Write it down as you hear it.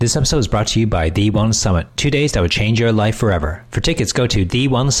This episode is brought to you by The Wellness Summit, 2 days that would change your life forever. For tickets, go to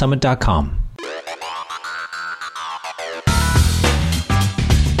thewellnesssummit.com.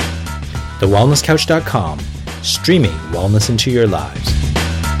 TheWellnessCouch.com, streaming wellness into your lives.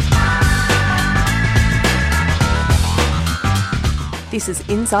 This is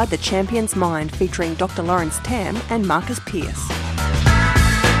Inside the Champion's Mind, featuring Dr. Lawrence Tam and Marcus Pearce.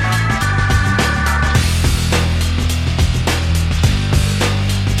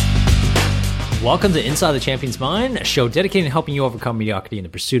 Welcome to Inside the Champion's Mind, a show dedicated to helping you overcome mediocrity in the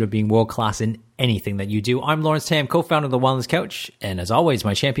pursuit of being world-class in anything that you do. I'm Lawrence Tam, co-founder of The Wellness Couch, and as always,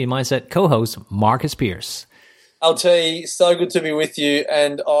 my Champion Mindset co-host, Marcus Pearce. LT, so good to be with you,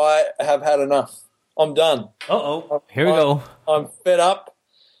 and I have had enough. I'm done. Here we go. I'm fed up.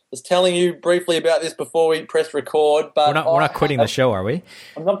 I was telling you briefly about this before we pressed record, but we're not quitting the show, are we?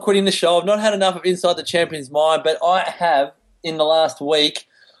 I'm not quitting the show. I've not had enough of Inside the Champion's Mind, but I have, in the last week,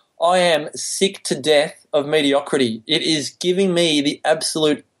 I am sick to death of mediocrity. It is giving me the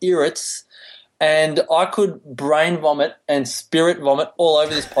absolute irrits, and I could brain vomit and spirit vomit all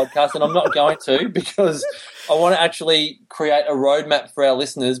over this podcast, and I'm not going to because I want to actually create a roadmap for our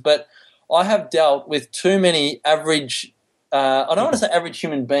listeners. But I have dealt with too many average, I don't want to say average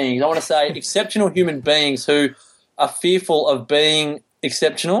human beings, I want to say exceptional human beings who are fearful of being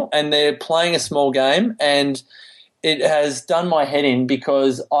exceptional, and they're playing a small game, and it has done my head in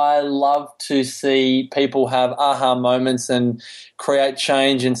because I love to see people have aha moments and create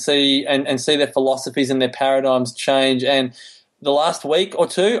change and see their philosophies and their paradigms change. And the last week or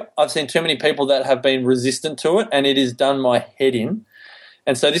two, I've seen too many people that have been resistant to it, and it has done my head in.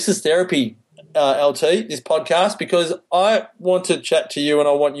 And so this is therapy, LT, this podcast, because I want to chat to you and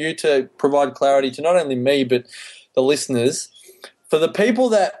I want you to provide clarity to not only me but the listeners. For the people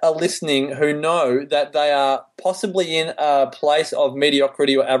that are listening who know that they are possibly in a place of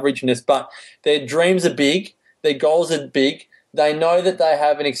mediocrity or averageness, but their dreams are big, their goals are big, they know that they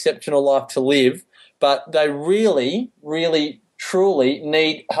have an exceptional life to live, but they really, really, truly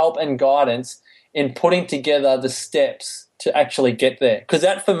need help and guidance in putting together the steps to actually get there. Because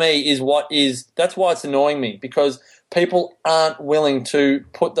that for me that's why it's annoying me, because people aren't willing to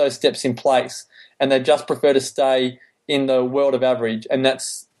put those steps in place and they just prefer to stay in the world of average, and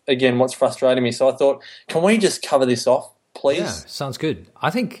that's, again, what's frustrating me. So I thought, can we just cover this off, please? Yeah, sounds good. I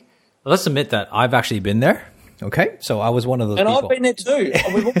think, let's admit that I've actually been there, okay? So I was one of those people. And I've been there too.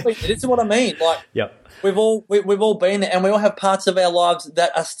 We've all been there. This is what I mean. Like, yep. We've all been there, and we all have parts of our lives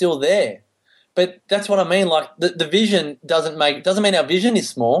that are still there. But that's what I mean. Like, the vision doesn't mean our vision is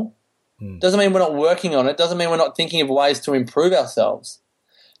small. Doesn't mean we're not working on it. Doesn't mean we're not thinking of ways to improve ourselves.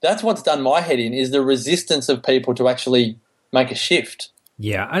 That's what's done my head in, is the resistance of people to actually make a shift.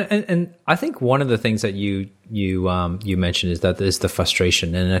 Yeah, and I think one of the things that you mentioned is that there's the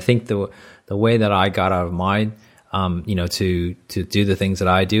frustration, and I think the way that I got out of mine, to do the things that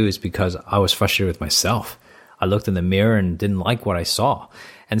I do is because I was frustrated with myself. I looked in the mirror and didn't like what I saw,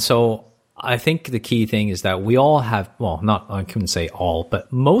 and so I think the key thing is that we all have, I couldn't say all,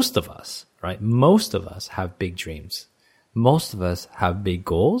 but most of us, right? Most of us have big dreams. Most of us have big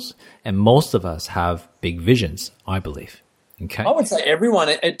goals, and most of us have big visions, I believe. Okay. I would say everyone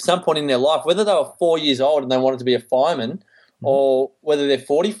at some point in their life, whether they were 4 years old and they wanted to be a fireman, or whether they're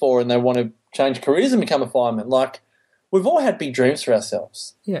 44 and they want to change careers and become a fireman, like, we've all had big dreams for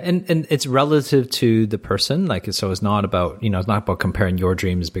ourselves. Yeah, and it's relative to the person. Like, so it's not about, it's not about comparing your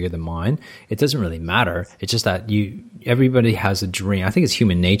dreams bigger than mine. It doesn't really matter. It's just that everybody has a dream. I think it's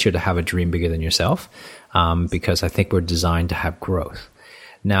human nature to have a dream bigger than yourself, because I think we're designed to have growth.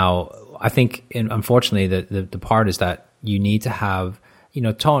 Now, I think, unfortunately, the part is that you need to have,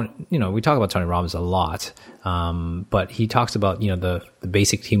 Tony, we talk about Tony Robbins a lot, but he talks about, the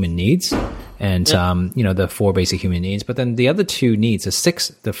basic human needs and, the 4 basic human needs. But then the other 2 needs,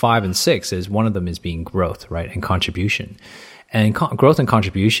 the 5 and 6, is one of them is being growth, right? And contribution. And growth and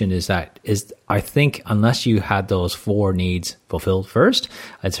contribution is I think, unless you had those 4 needs fulfilled first,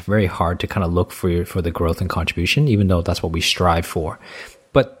 it's very hard to kind of look for the growth and contribution, even though that's what we strive for.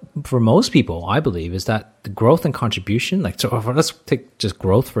 But for most people, I believe, is that the growth and contribution, let's take just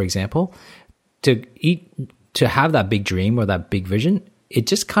growth, for example, to have that big dream or that big vision, it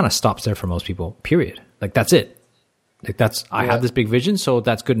just kind of stops there for most people, period. Like, that's it. I have this big vision, so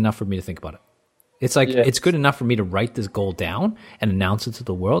that's good enough for me to think about it. It's like, it's good enough for me to write this goal down and announce it to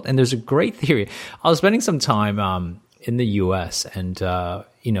the world. And there's a great theory. I was spending some time in the US and,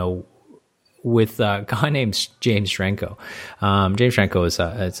 with a guy named James Franco. James Franco is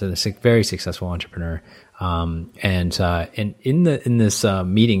a very successful entrepreneur. And in this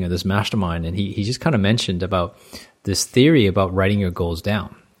meeting or this mastermind, and he just kind of mentioned about this theory about writing your goals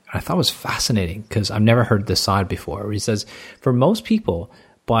down. I thought it was fascinating because I've never heard this side before. Where he says, for most people,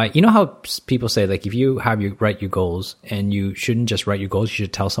 you know how people say, like, if you write your goals and you shouldn't just write your goals, you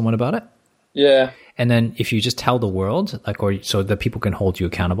should tell someone about it. Yeah. And then if you just tell the world, like, or so that people can hold you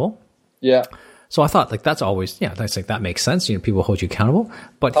accountable. Yeah. So I thought, like, that's always, that's like, that makes sense. You know, people hold you accountable.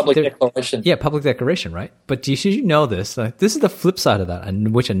 But public declaration. Yeah, public declaration, right? But should you know this? This is the flip side of that,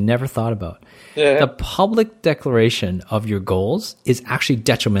 which I never thought about. Yeah. The public declaration of your goals is actually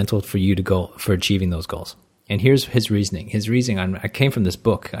detrimental for you for achieving those goals. And here's his reasoning. I came from this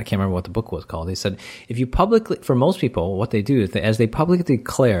book. I can't remember what the book was called. He said, if you for most people, what they do is as they publicly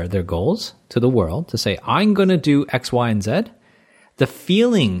declare their goals to the world to say, I'm going to do X, Y, and Z, the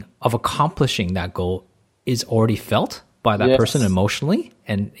feeling of accomplishing that goal is already felt by that person emotionally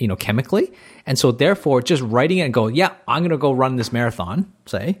and, chemically. And so therefore just writing it and go, yeah, I'm going to go run this marathon.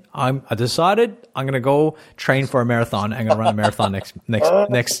 Say I decided I'm going to go train for a marathon. I'm going to run a marathon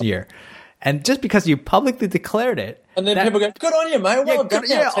next year. And just because you publicly declared it. And then people go, good on you, mate. Well done.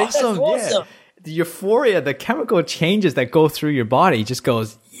 Yeah, awesome. Yeah. The euphoria, the chemical changes that go through your body just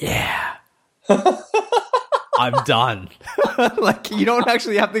goes, yeah. I'm done. Like, you don't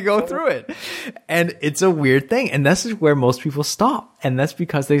actually have to go through it. And it's a weird thing. And this is where most people stop. And that's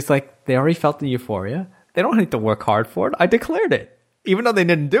because they already felt the euphoria. They don't need to work hard for it. I declared it. Even though they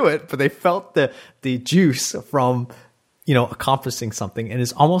didn't do it, but they felt the juice from, accomplishing something. And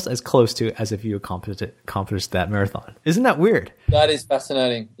it's almost as close to as if you accomplished that marathon. Isn't that weird? That is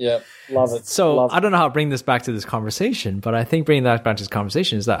fascinating. Yeah. Love it. So I don't know how to bring this back to this conversation, but I think bringing that back to this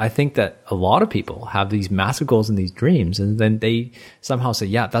conversation is that I think that a lot of people have these massive goals and these dreams, and then they somehow say,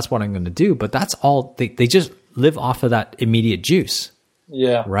 yeah, that's what I'm going to do. But that's all, they just live off of that immediate juice.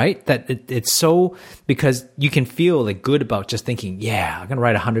 Yeah. Right? That it's so, because you can feel like good about just thinking, yeah, I'm going to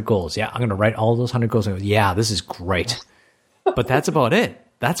write 100 goals. Yeah, I'm going to write all those 100 goals. And go, yeah, this is great. But that's about it.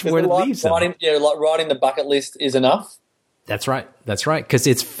 That's where it leaves them. Like writing the bucket list is enough. That's right. That's right. Because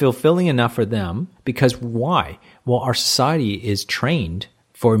it's fulfilling enough for them. Because why? Well, our society is trained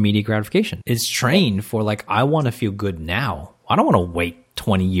for immediate gratification. It's trained for I want to feel good now. I don't want to wait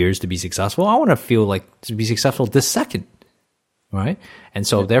 20 years to be successful. I want to feel to be successful this second. Right? And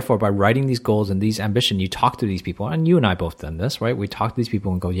so therefore, by writing these goals and these ambition, you talk to these people, and you and I both done this, right? We talk to these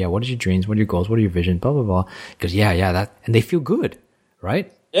people and go, yeah, what are your dreams? What are your goals? What are your vision? Blah, blah, blah. Because that, and they feel good,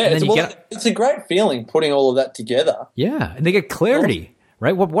 right? Yeah, it's a great feeling putting all of that together. Yeah, and they get clarity,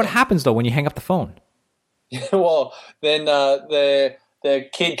 right? What happens though when you hang up the phone? Well, then their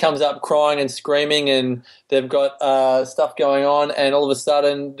kid comes up crying and screaming, and they've got stuff going on, and all of a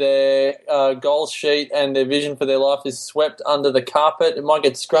sudden their goal sheet and their vision for their life is swept under the carpet. It might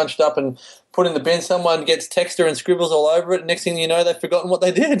get scrunched up and put in the bin. Someone gets texter and scribbles all over it. Next thing you know, they've forgotten what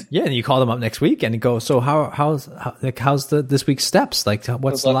they did. Yeah, and you call them up next week and you go, so how's this week's steps? What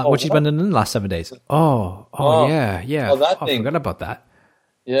you've been doing in the last 7 days? Yeah. Oh, I forgot about that.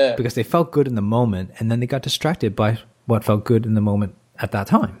 Yeah, because they felt good in the moment, and then they got distracted by what felt good in the moment at that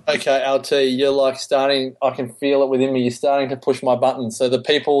time. Okay, LT, you're I can feel it within me. You're starting to push my buttons. So the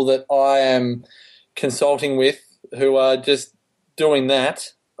people that I am consulting with who are just doing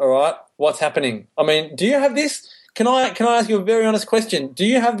that, all right, what's happening? I mean, do you have this? Can I ask you a very honest question? Do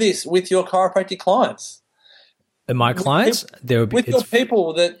you have this with your chiropractic clients? And my clients, with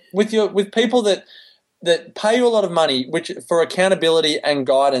people that pay you a lot of money, which for accountability and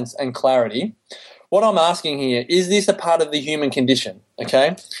guidance and clarity. What I'm asking here, is this a part of the human condition?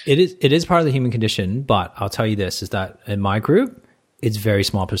 Okay. It is part of the human condition, but I'll tell you this, is that in my group, it's very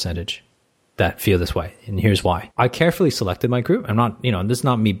small percentage that feel this way. And here's why. I carefully selected my group. I'm not, this is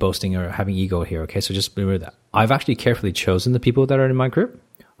not me boasting or having ego here. Okay. So just remember that. I've actually carefully chosen the people that are in my group.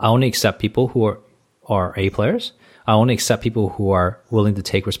 I only accept people who are A players. I only accept people who are willing to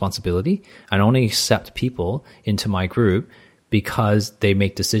take responsibility. I only accept people into my group because they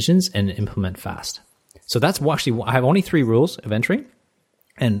make decisions and implement fast. So that's actually, I have only 3 rules of entering.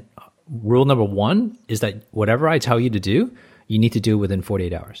 And rule number 1 is that whatever I tell you to do, you need to do within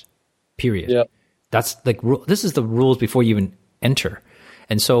 48 hours, period. Yeah. That's this is the rules before you even enter.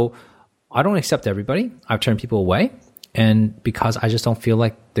 And so I don't accept everybody. I've turned people away. And because I just don't feel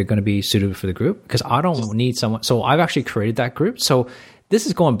like they're going to be suited for the group, because I don't need someone. So I've actually created that group. So this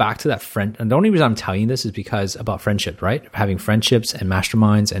is going back to that friend. And the only reason I'm telling you this is because about friendship, right? Having friendships and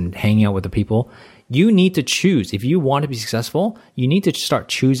masterminds and hanging out with the people. You need to choose. If you want to be successful, you need to start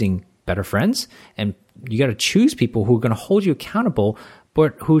choosing better friends. And you got to choose people who are going to hold you accountable,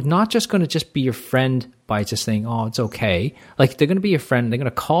 but who are not just going to just be your friend by just saying, oh, it's okay. Like, they're going to be your friend. They're going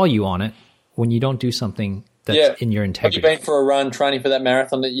to call you on it when you don't do something that's in your integrity. Have you been for a run training for that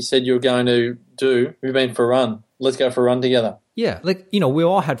marathon that you said you were going to do? Have you been for a run? Let's go for a run together. Yeah, like, we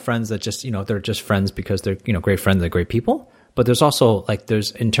all had friends that just, they're just friends because they're, great friends, they're great people. But there's also like,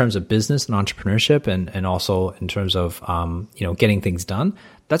 there's in terms of business and entrepreneurship and also in terms of, getting things done,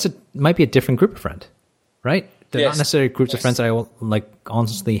 might be a different group of friend, right? They're not necessarily groups of friends that I will like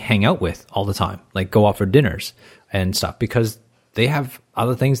honestly hang out with all the time, like go out for dinners and stuff, because they have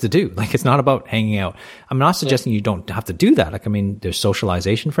other things to do. Like, it's not about hanging out. I'm not suggesting you don't have to do that. Like, I mean, there's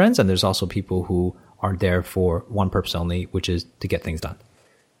socialization friends, and there's also people who are there for one purpose only, which is to get things done.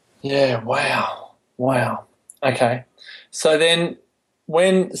 Yeah. Wow. Okay. So then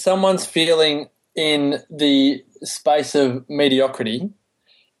when someone's feeling in the space of mediocrity,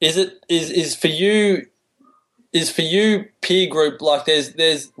 is for you peer group, like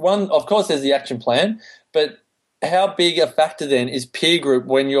there's one, of course there's the action plan, but how big a factor then is peer group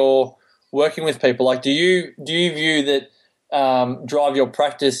when you're working with people? Like, do you view that Drive Your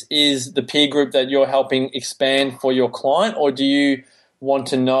Practice is the peer group that you're helping expand for your client, or do you want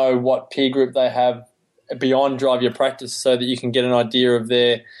to know what peer group they have beyond Drive Your Practice so that you can get an idea of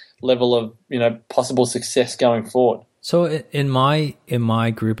their level of, possible success going forward? So in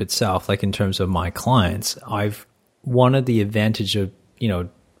my group itself, like in terms of my clients, one of the advantage of,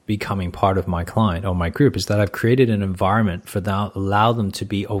 becoming part of my client or my group is that I've created an environment for that allow them to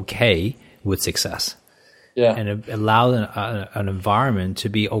be okay with success. Yeah. And allow an environment to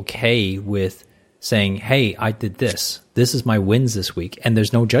be okay with saying, hey, I did this. This is my wins this week. And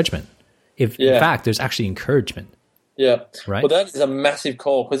there's no judgment. In fact, there's actually encouragement. Yeah. Right. Well, that is a massive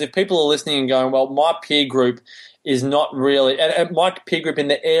call, because if people are listening and going, well, my peer group is not really, and my peer group in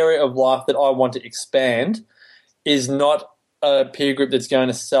the area of life that I want to expand is not a peer group that's going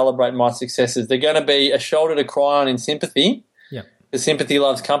to celebrate my successes. They're going to be a shoulder to cry on in sympathy. Yeah. The sympathy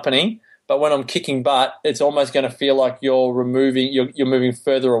loves company. But when I'm kicking butt, it's almost going to feel like you're moving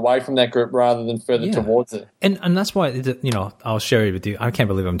further away from that group rather than further towards it. And that's why, I'll share it with you. I can't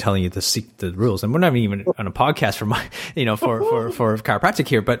believe I'm telling you the rules, and we're not even on a podcast for my, for chiropractic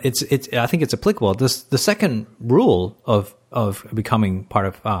here. But I think it's applicable. The second rule of becoming part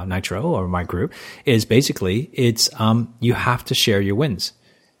of Nitro or my group is basically you have to share your wins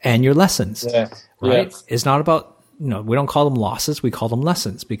and your lessons. Yeah. Right. Yeah. It's not about, we don't call them losses, we call them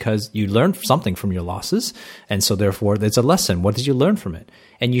lessons, because you learn something from your losses. And so therefore it's a lesson. What did you learn from it?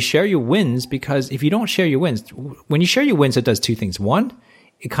 And you share your wins, because if you don't share your wins, when you share your wins, it does two things. One,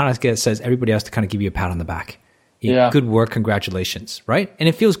 it kind of says everybody has to kind of give you a pat on the back. Yeah. Good work. Congratulations. Right. And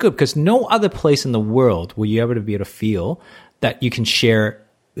it feels good, because no other place in the world will you ever be able to feel that you can share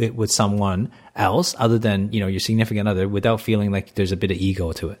it with someone else other than, your significant other, without feeling like there's a bit of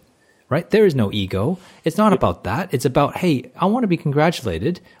ego to it. Right? There is no ego. It's not about that. It's about, hey, I want to be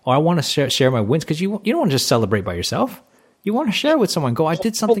congratulated, or I want to share my wins, because you don't want to just celebrate by yourself. You want to share with someone. Go, I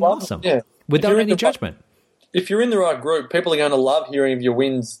did something awesome, without any judgment. If you're in the right group, people are going to love hearing of your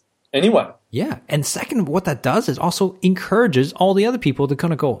wins anyway. Yeah. And second, what that does is also encourages all the other people to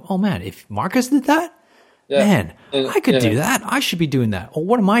kind of go, oh man, if Marcus did that, man, I could do that. I should be doing that. Or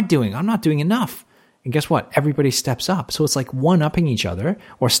what am I doing? I'm not doing enough. And guess what? Everybody steps up. So it's like one-upping each other,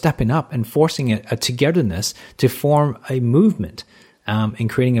 or stepping up and forcing a togetherness to form a movement, and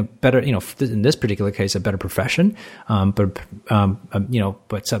creating a better, in this particular case, a better profession. But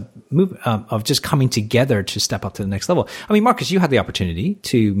it's a move of just coming together to step up to the next level. I mean, Marcus, you had the opportunity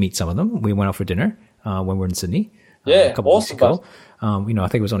to meet some of them. We went out for dinner when we were in Sydney a couple weeks ago. I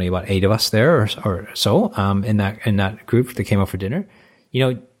think it was only about 8 of us there or so in that group that came out for dinner.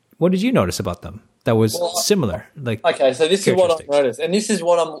 What did you notice about them that was similar? Like, okay, so this is what I've noticed, and this is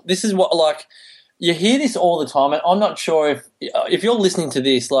what like you hear this all the time, and I'm not sure if you're listening to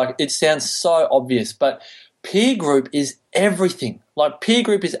this, like, it sounds so obvious, but peer group is everything. Like, peer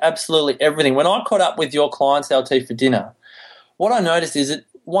group is absolutely everything. When I caught up with your clients, LT, for dinner, what I noticed is that,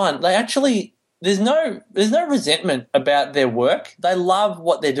 one, they actually there's no resentment about their work. They love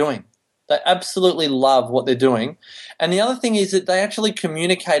what they're doing. They absolutely love what they're doing. And the other thing is that they actually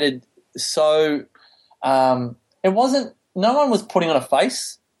communicated so it wasn't – no one was putting on a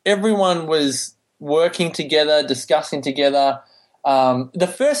face. Everyone was working together, discussing together.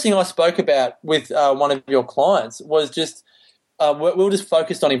 The first thing I spoke about with one of your clients was just we were just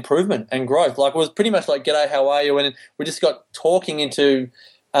focused on improvement and growth. Like, it was pretty much like, g'day, how are you? And we just got talking into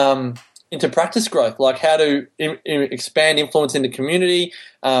practice growth, like how to expand influence in the community,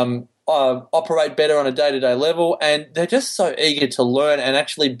 operate better on a day-to-day level, and they're just so eager to learn and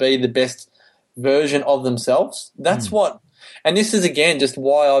actually be the best version of themselves. That's what, and this is again just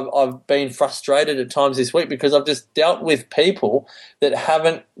why I've been frustrated at times this week, because I've just dealt with people that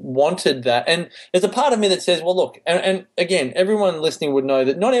haven't wanted that. And there's a part of me that says, well, look, and again, everyone listening would know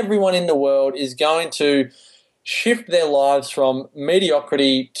that not everyone in the world is going to shift their lives from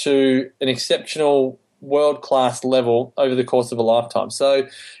mediocrity to an exceptional world-class level over the course of a lifetime. So,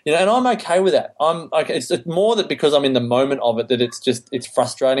 and I'm okay with that. I'm okay. It's more that because I'm in the moment of it that it's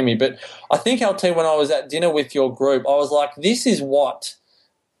frustrating me. But I think, LT, when I was at dinner with your group, I was like, this is what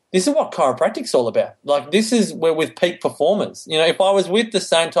chiropractic's all about. Like, this is where with peak performers. If I was with the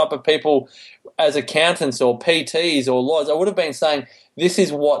same type of people as accountants or PTs or lawyers, I would have been saying this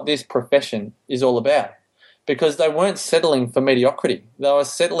is what this profession is all about, because they weren't settling for mediocrity. They weren't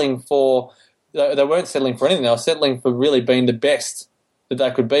settling for anything. They were settling for really being the best that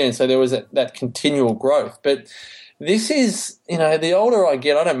they could be. And so there was that continual growth. But this is, the older I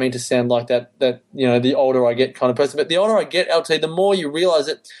get, I don't mean to sound like that the older I get kind of person, but the older I get, LT, the more you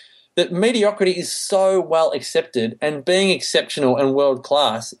realize that mediocrity is so well accepted, and being exceptional and world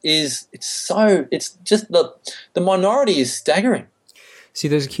class it's just the minority is staggering. See,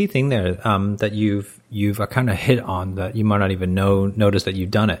 there's a key thing there that you've kind of hit on that you might not even notice that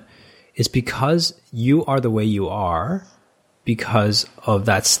you've done it. It's because you are the way you are because of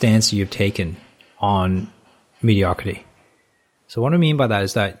that stance you've taken on mediocrity. So what I mean by that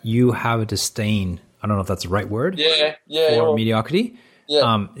is that you have a disdain, I don't know if that's the right word, for mediocrity.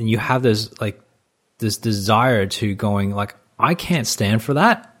 Yeah. And you have this desire to going like, I can't stand for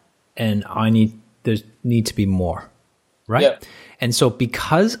that, and there need to be more, right? Yeah. And so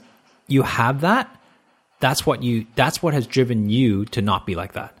because you have that, that's what has driven you to not be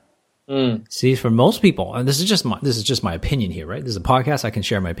like that. See, for most people, and this is just my opinion here, right? This is a podcast. I can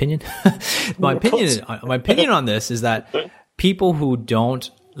share my opinion. My opinion on this is that people who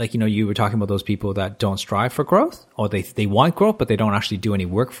don't, like, you were talking about those people that don't strive for growth, or they want growth, but they don't actually do any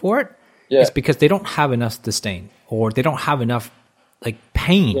work for it. Yeah. It's because they don't have enough disdain, or they don't have enough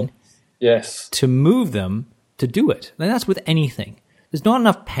pain to move them to do it. And that's with anything. There's not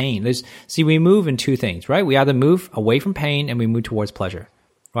enough pain. We move in two things, right? We either move away from pain and we move towards pleasure.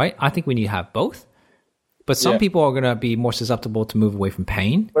 Right? I think we need to have both. But some people are going to be more susceptible to move away from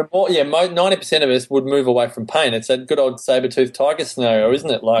pain. 90% of us would move away from pain. It's that good old saber-toothed tiger scenario, isn't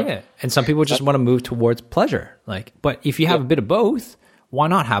it? And some people just want to move towards pleasure. But if you have a bit of both, why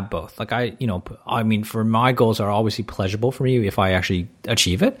not have both? For my goals are obviously pleasurable for me if I actually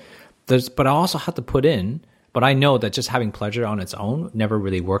achieve it. But I also have to put in, but I know that just having pleasure on its own never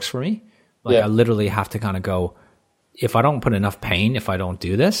really works for me. I literally have to kind of go, if I don't put enough pain, if I don't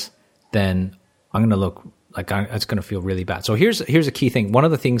do this, then I'm going to look like it's going to feel really bad. So here's a key thing. One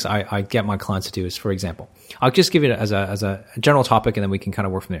of the things I get my clients to do is, for example, I'll just give it as a general topic, and then we can kind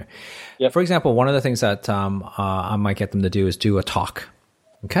of work from there. Yep. For example, one of the things that I might get them to do is do a talk.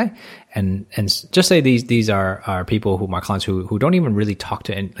 Okay. And just say these are people my clients who don't even really talk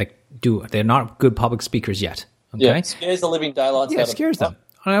to, and they're not good public speakers yet. Okay. Yeah, scares the living daylights out of them. Yeah, scares them.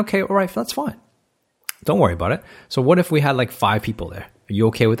 Okay. All right. That's fine. Don't worry about it. So what if we had 5 people there? Are you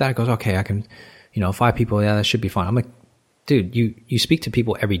okay with that? It goes, okay, I can, 5 people. Yeah, that should be fine. I'm like, dude, you speak to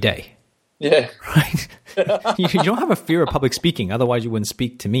people every day. Yeah. Right. You don't have a fear of public speaking. Otherwise you wouldn't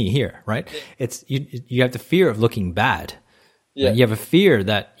speak to me here. Right. Yeah. It's, you have the fear of looking bad. Yeah. Right? You have a fear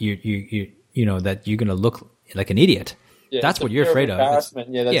that that you're going to look like an idiot. Yeah, that's what you're afraid of.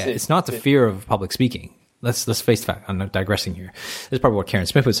 It's not the fear of public speaking. Let's face the fact. I'm not digressing here. This is probably what Karen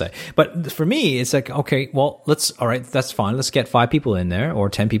Smith would say. But for me, it's okay, well, all right, that's fine. Let's get 5 people in there, or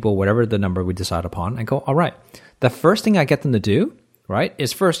 10 people, whatever the number we decide upon, and go, all right. The first thing I get them to do, right,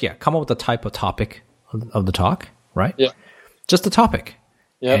 is first, come up with the type of topic of the talk, right? Yeah. Just the topic.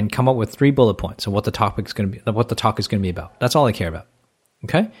 Yeah. And come up with 3 bullet points of what the talk is going to be about. That's all I care about.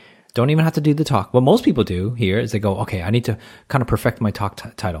 Okay? Don't even have to do the talk. What most people do here is they go, okay, I need to kind of perfect my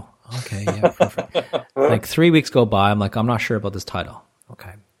talk title. Okay, yeah, perfect. 3 weeks go by, I'm like, I'm not sure about this title.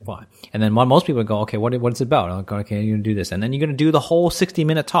 Okay, fine. And then most people go, okay, what is it about? I'm like, okay, you're going to do this. And then you're going to do the whole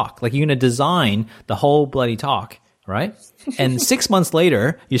 60-minute talk. You're going to design the whole bloody talk, right? And 6 months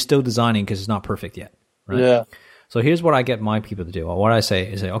later, you're still designing because it's not perfect yet, right? Yeah. So here's what I get my people to do. What I say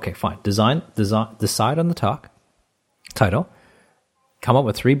is, okay, fine. Decide on the talk title. Come up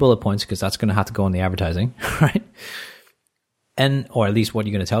with 3 bullet points, because that's going to have to go in the advertising, right? Or at least what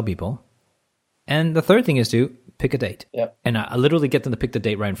you're going to tell people. And the third thing is to pick a date. Yep. And I literally get them to pick the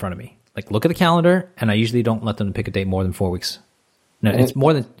date right in front of me. Look at the calendar, and I usually don't let them pick a date more than 4 weeks. No, it's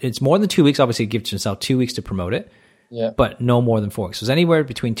more than 2 weeks. Obviously, give yourself 2 weeks to promote it. Yeah. But no more than 4 weeks. So it's anywhere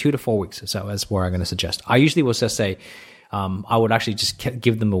between 2 to 4 weeks. So that's where I'm going to suggest. I usually will just say, I would actually just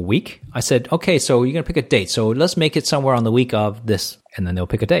give them a week. I said, okay, so you're going to pick a date. So let's make it somewhere on the week of this, and then they'll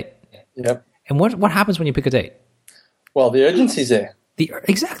pick a date. Yep. And what happens when you pick a date? Well, the urgency's there.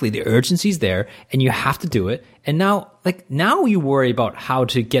 Exactly. The urgency's there, and you have to do it. And now you worry about how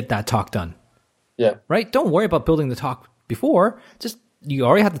to get that talk done. Yeah. Right? Don't worry about building the talk before. Just, you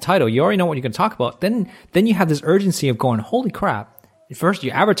already have the title. You already know what you're going to talk about. Then you have this urgency of going, holy crap. First,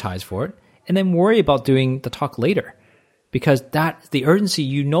 you advertise for it, and then worry about doing the talk later. Because that's the urgency,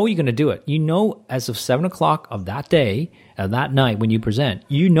 you know you're going to do it. You know, as of 7 o'clock of that day, that night when you present,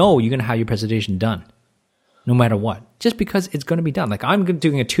 you know you're going to have your presentation done. No matter what. Just because it's going to be done. Like, I'm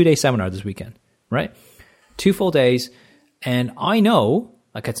doing a 2-day seminar this weekend, right? 2 full days. And I know,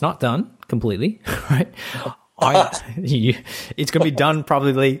 like, it's not done completely, right? It's going to be done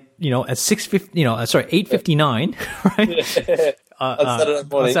probably, at 8:59, right?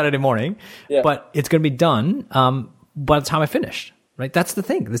 On Saturday morning. Yeah. But it's going to be done by the time I finish, right? That's the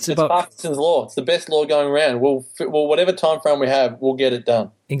thing. It's about Parkinson's law. It's the best law going around. We'll whatever time frame we have, we'll get it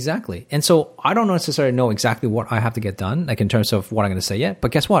done. Exactly. And so I don't necessarily know exactly what I have to get done, like in terms of what I'm going to say yet.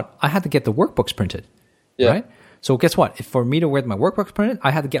 But guess what? I had to get the workbooks printed, right? So guess what? For me to get my workbooks printed,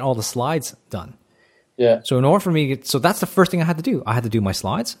 I had to get all the slides done. Yeah. So in order for me, so that's the first thing I had to do. I had to do my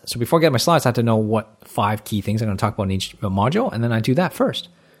slides. So before I get my slides, I had to know what 5 key things I'm going to talk about in each module, and then I do that first.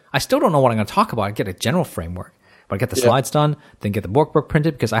 I still don't know what I'm going to talk about. I get a general framework, but I get the slides done, then get the workbook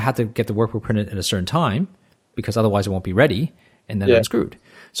printed because I had to get the workbook printed at a certain time because otherwise it won't be ready, and then I'm screwed.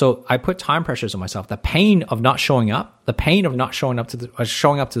 So I put time pressures on myself. The pain of not showing up, showing up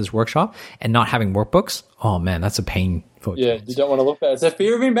to this workshop and not having workbooks. Oh man, that's a pain. You don't want to look bad. It's a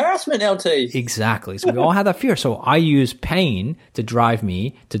fear of embarrassment, LT. Exactly. So we all have that fear. So I use pain to drive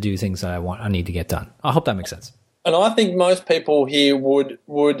me to do things that I need to get done. I hope that makes sense. And I think most people here would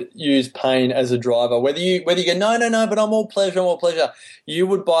use pain as a driver. Whether you go, no, but I'm all pleasure. You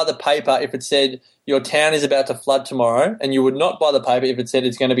would buy the paper if it said your town is about to flood tomorrow, and you would not buy the paper if it said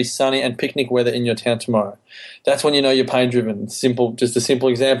it's going to be sunny and picnic weather in your town tomorrow. That's when you know you're pain driven. Simple, just a simple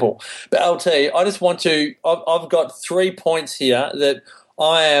example. But LT, I just want to. I've got 3 points here that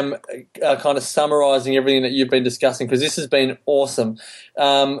I am kind of summarising everything that you've been discussing because this has been awesome.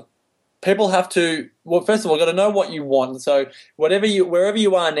 People have to, well, first of all, got to know what you want. So wherever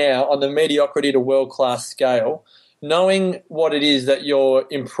you are now on the mediocrity to world-class scale, knowing what it is that you're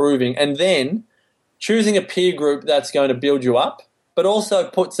improving, and then choosing a peer group that's going to build you up, but also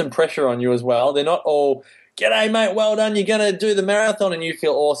put some pressure on you as well. They're not all, g'day, mate, well done, you're going to do the marathon and you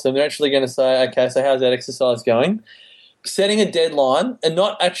feel awesome. They're actually going to say, okay, so how's that exercise going? Setting a deadline, and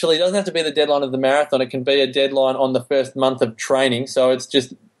not actually, it doesn't have to be the deadline of the marathon. It can be a deadline on the first month of training. So it's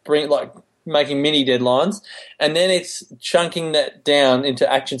just making mini deadlines, and then it's chunking that down into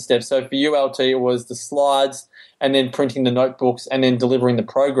action steps. So for you, LT, it was the slides and then printing the notebooks and then delivering the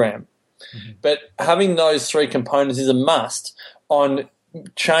program. Mm-hmm. But having those 3 components is a must on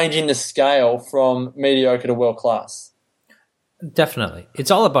changing the scale from mediocre to world class. Definitely. It's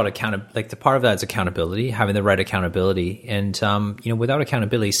all about accountability. Like, the part of that is accountability, having the right accountability. And, without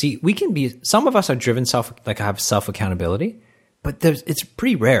accountability, we can be, some of us are driven have self-accountability, but it's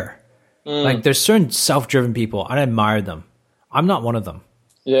pretty rare. Like, there's certain self-driven people. I admire them. I'm not one of them.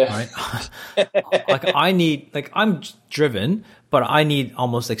 Yeah. Right? I'm driven, but I need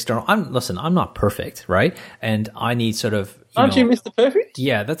almost external. I'm not perfect, right? And I need sort of. Aren't you Mr. Perfect?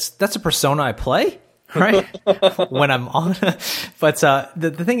 Yeah, that's a persona I play, right? When I'm on. But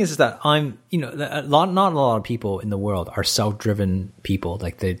the thing is that I'm, not a lot of people in the world are self-driven people.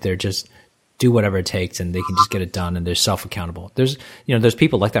 Like, they're just do whatever it takes and they can just get it done, and they're self-accountable. There's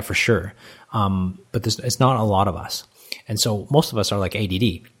people like that for sure. But it's not a lot of us. And so most of us are like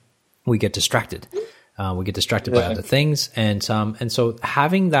ADD. We get distracted. By other things. And so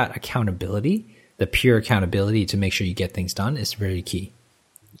having that accountability, the pure accountability to make sure you get things done, is very key.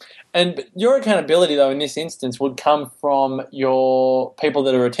 And your accountability, though, in this instance, would come from your people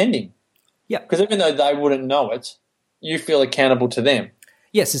that are attending. Yeah. Because even though they wouldn't know it, you feel accountable to them.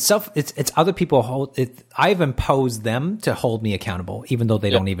 Yes, it's other people I've imposed them to hold me accountable, even though they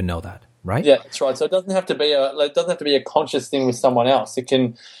don't even know that, right? Yeah, that's right. So it doesn't have to be a conscious thing with someone else. It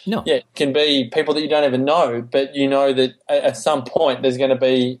can it can be people that you don't even know, but you know that at some point there's going to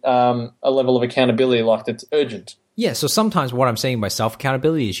be a level of accountability like that's urgent. Yeah. So sometimes what I'm saying by self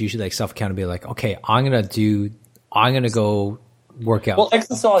accountability is usually like self accountability, like, okay, I'm gonna go work out. Well,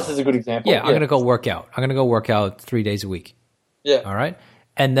 exercise is a good example. Yeah, I'm gonna go work out. I'm gonna go work out 3 days a week. Yeah. All right.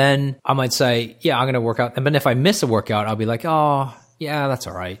 And then I might say, yeah, I'm going to work out. And then if I miss a workout, I'll be like, oh, yeah, that's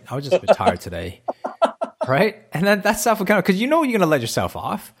all right. I was just a bit tired today. Right? And then that's self-accountable because you're going to let yourself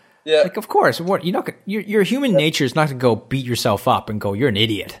off. Yeah. Like, of course. Your human nature is not to go beat yourself up and go, you're an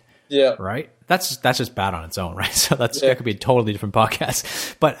idiot. Yeah. Right? That's just bad on its own, right? So that could be a totally different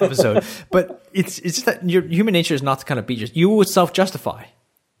podcast, episode. But it's just that your human nature is not to kind of beat yourself. You would self-justify.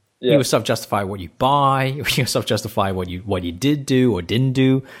 Yeah. You self-justify what you buy. You self-justify what you did do or didn't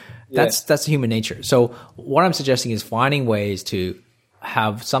do. That's human nature. So what I'm suggesting is finding ways to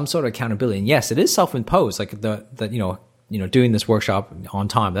have some sort of accountability. And yes, it is self-imposed, like the doing this workshop on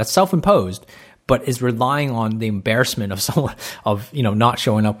time. That's self-imposed, but is relying on the embarrassment of someone not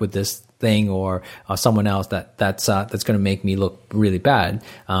showing up with this thing or someone else that's going to make me look really bad.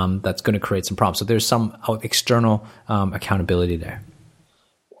 That's going to create some problems. So there's some external accountability there.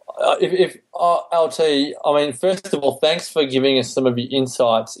 If LT, I mean, first of all, thanks for giving us some of your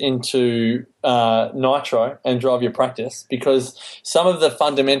insights into Nitro and Drive Your Practice, because some of the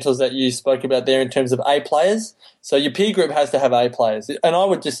fundamentals that you spoke about there in terms of A players, so your peer group has to have A players. And I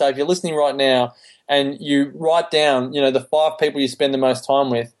would just say, if you're listening right now and you write down, the 5 people you spend the most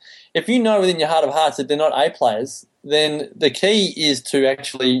time with, if you know within your heart of hearts that they're not A players, then the key is to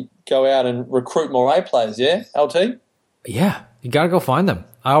actually go out and recruit more A players, yeah, LT? Yeah, you got to go find them.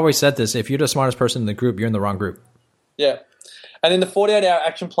 I always said this, if you're the smartest person in the group, you're in the wrong group. Yeah. And then the 48-hour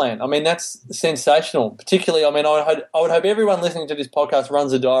action plan, I mean, that's sensational. Particularly, I mean, I would hope everyone listening to this podcast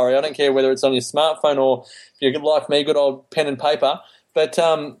runs a diary. I don't care whether it's on your smartphone or, if you're like me, good old pen and paper. But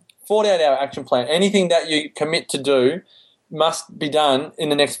 48-hour action plan, anything that you commit to do must be done in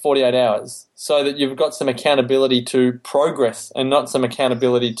the next 48 hours so that you've got some accountability to progress and not some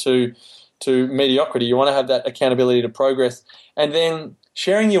accountability to mediocrity. You want to have that accountability to progress. And then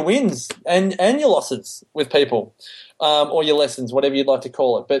sharing your wins and your losses with people, or your lessons, whatever you'd like to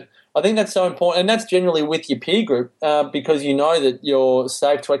call it. But I think that's so important, and that's generally with your peer group, because you know that you're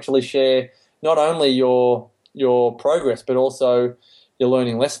safe to actually share not only your progress but also your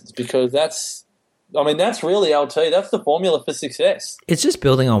learning lessons, because that's really, LT, that's the formula for success. It's just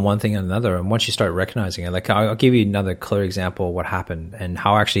building on one thing and another, and once you start recognizing it, like I'll give you another clear example of what happened and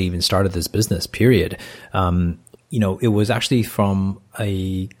how I actually even started this business, period. It was actually from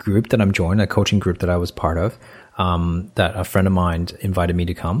a group that I'm joined, a coaching group that I was part of, that a friend of mine invited me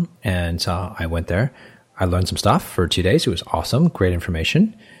to come. And I went there. I learned some stuff for 2 days. It was awesome, great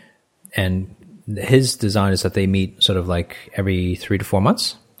information. And his design is that they meet sort of like every 3 to 4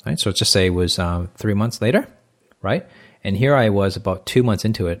 months, right? So let's just say it was 3 months later, right? And here I was about 2 months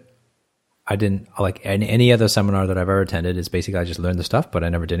into it. I didn't, like any other seminar that I've ever attended, is basically I just learned the stuff, but I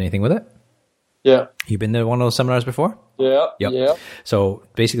never did anything with it. Yeah. You've been to one of those seminars before? Yeah. Yep. Yeah. So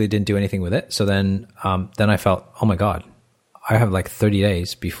basically didn't do anything with it. So then I felt, oh my God, I have like 30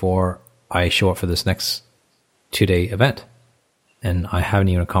 days before I show up for this next 2-day event. And I haven't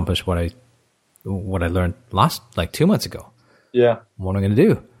even accomplished what I learned last, like 2 months ago. Yeah. What am I going to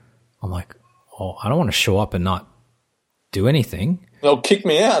do? I'm like, oh, I don't want to show up and not do anything. They'll kick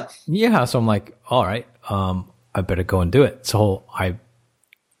me out. Yeah. So I'm like, all right, I better go and do it. So I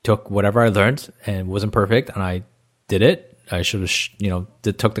took whatever I learned, and it wasn't perfect, and I did it. I should have,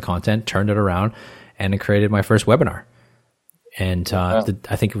 took the content, turned it around, and it created my first webinar. And I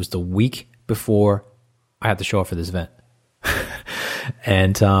think it was the week before I had to show up for this event.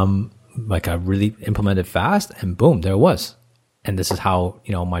 And I really implemented fast, and boom, there it was. And this is how,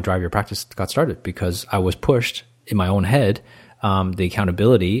 my Drive Your Practice got started, because I was pushed in my own head, the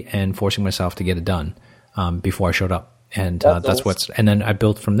accountability and forcing myself to get it done before I showed up. And and then I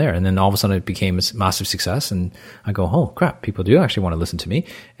built from there. And then all of a sudden it became a massive success. And I go, oh crap, people do actually want to listen to me.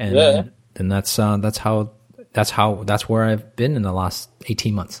 And then that's where I've been in the last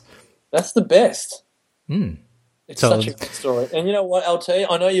 18 months. That's the best. It's such a good story. And you know what, LT,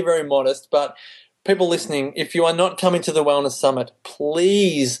 I know you're very modest, but people listening, if you are not coming to the Wellness Summit,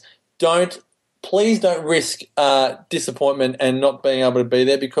 please don't risk disappointment and not being able to be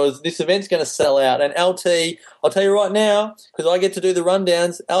there, because this event's going to sell out. And LT, I'll tell you right now, because I get to do the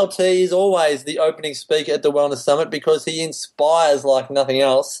rundowns, LT is always the opening speaker at the Wellness Summit because he inspires like nothing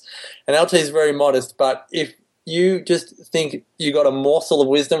else. And LT is very modest, but if you just think you got a morsel of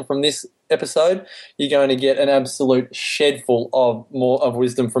wisdom from this episode, you're going to get an absolute shed full of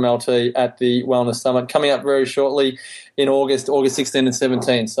wisdom from LT at the Wellness Summit coming up very shortly in August 16 and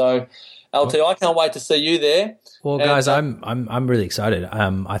 17. So LT, I can't wait to see you there. Well, guys, I'm really excited.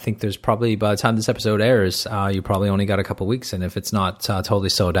 I think there's probably, by the time this episode airs, you probably only got a couple of weeks, and if it's not totally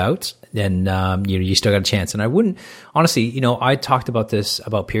sold out, then you still got a chance. And I wouldn't, honestly, I talked about this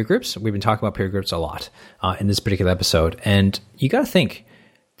about peer groups. We've been talking about peer groups a lot in this particular episode, and you got to think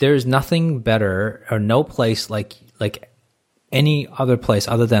there's nothing better or no place like any other place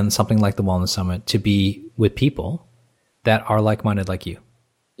other than something like the Wellness Summit to be with people that are like-minded like you.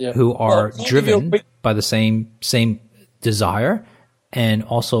 Yeah. Who are driven by the same desire, and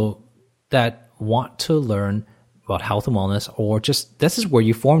also that want to learn about health and wellness, or just this is where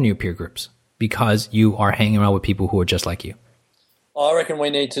you form new peer groups because you are hanging around with people who are just like you. I reckon we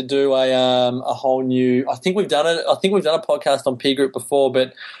need to do a whole new. I think we've done it. I think we've done a podcast on peer group before,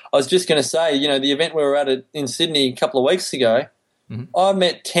 but I was just going to say, the event we were at in Sydney a couple of weeks ago, I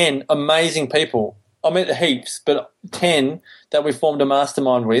met 10 amazing people. I met heaps, but 10 that we formed a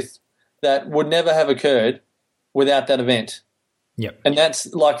mastermind with that would never have occurred without that event. Yep. And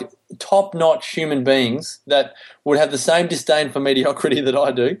that's like top-notch human beings that would have the same disdain for mediocrity that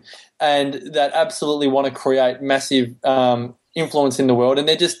I do, and that absolutely want to create massive influence in the world, and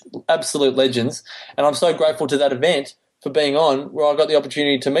they're just absolute legends. And I'm so grateful to that event for being on, where I got the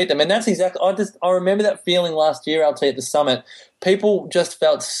opportunity to meet them. And that's exactly, I remember that feeling last year, LT, at the summit. People just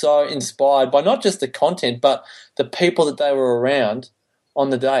felt so inspired by not just the content, but the people that they were around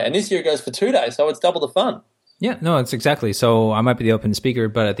on the day. And this year it goes for 2 days, so it's double the fun. Yeah, no, it's exactly. So I might be the open speaker,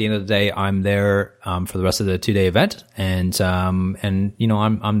 but at the end of the day, I'm there for the rest of the 2-day event, and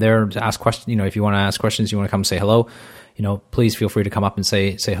I'm there to ask questions. If you want to ask questions, you want to come say hello, please feel free to come up and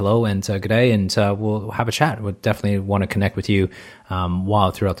say hello and good day, and we'll have a chat. We'll definitely want to connect with you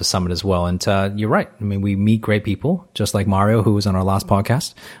throughout the summit as well. And you're right. I mean, we meet great people, just like Mario, who was on our last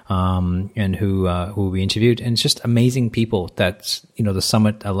podcast, and who we interviewed, and it's just amazing people that the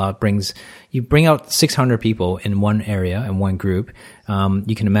summit brings. You bring out 600 people in one area, in one group.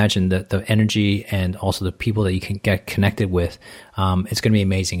 You can imagine that the energy and also the people that you can get connected with, it's going to be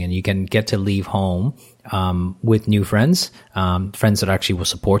amazing. And you can get to leave home with new friends, friends that actually will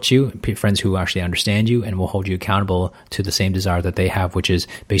support you, friends who actually understand you and will hold you accountable to the same desire that they have, which is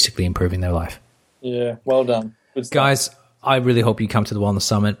basically improving their life. Yeah, well done. Good stuff. Guys, I really hope you come to the Wellness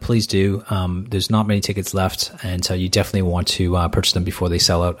Summit. Please do. There's not many tickets left, and you definitely want to purchase them before they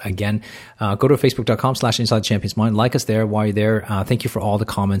sell out again. Go to facebook.com/InsideChampionsMind. Like us there while you're there. Thank you for all the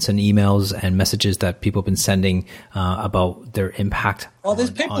comments and emails and messages that people have been sending about their impact. Oh,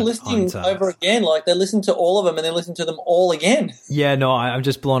 there's people listening over again. Like, they listen to all of them and they listen to them all again. Yeah, no, I'm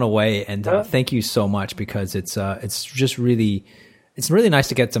just blown away. And thank you so much, because it's just really... It's really nice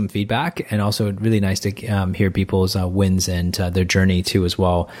to get some feedback, and also really nice to hear people's wins and their journey too as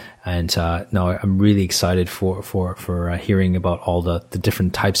well. And I'm really excited for hearing about all the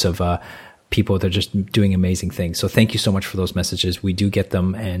different types of people that are just doing amazing things. So thank you so much for those messages. We do get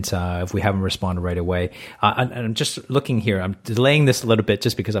them, and if we haven't responded right away, and I'm just looking here. I'm delaying this a little bit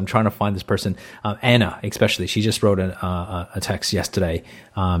just because I'm trying to find this person. Anna, especially, she just wrote a text yesterday,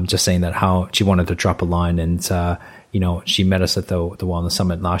 just saying that how she wanted to drop a line, and she met us at the Wellness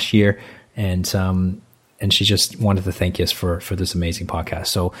Summit last year, and she just wanted to thank us for this amazing podcast.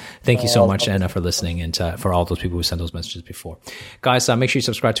 So thank you so much, Anna, for listening, and for all those people who sent those messages before. Guys, make sure you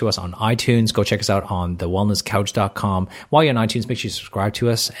subscribe to us on iTunes. Go check us out on thewellnesscouch.com. While you're on iTunes, make sure you subscribe to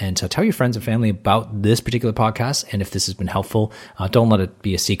us, and tell your friends and family about this particular podcast. And if this has been helpful, don't let it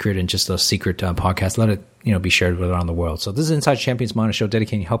be a secret and just a secret podcast. Let it be shared around the world. So this is Inside Champions Mind, a show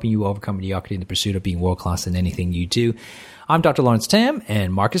dedicated to helping you overcome mediocrity in the pursuit of being world-class in anything you do. I'm Dr. Lawrence Tam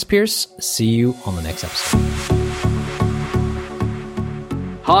and Marcus Pierce. See you on the next episode.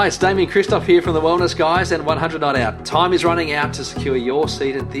 Hi, it's Damien Christoph here from the Wellness Guys and 100 Not Out. Time is running out to secure your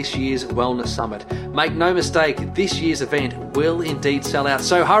seat at this year's Wellness Summit. Make no mistake, this year's event will indeed sell out,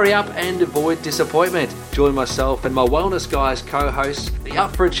 so hurry up and avoid disappointment. Join myself and my Wellness Guys co-hosts, the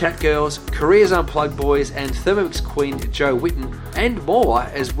Up for a Chat girls, Careers Unplugged boys, and Thermomix queen Jo Whitten, and more,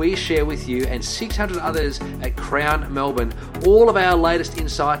 as we share with you and 600 others at Crown Melbourne all of our latest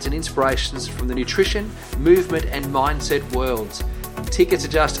insights and inspirations from the nutrition, movement, and mindset worlds. Tickets are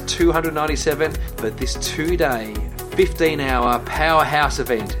just $297 for this 2-day, 15-hour powerhouse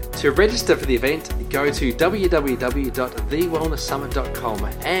event. To register for the event, go to www.thewellnesssummit.com,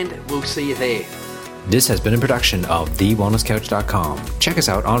 and we'll see you there. This has been a production of TheWellnessCouch.com. Check us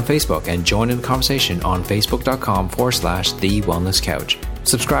out on Facebook and join in the conversation on Facebook.com/TheWellnessCouch.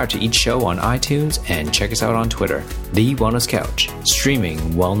 Subscribe to each show on iTunes and check us out on Twitter. The Wellness Couch, streaming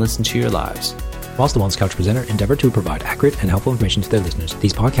wellness into your lives. Whilst the Wellness Couch presenter endeavor to provide accurate and helpful information to their listeners,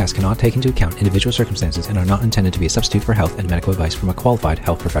 these podcasts cannot take into account individual circumstances and are not intended to be a substitute for health and medical advice from a qualified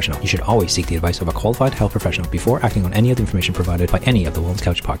health professional. You should always seek the advice of a qualified health professional before acting on any of the information provided by any of the Wellness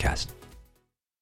Couch podcasts.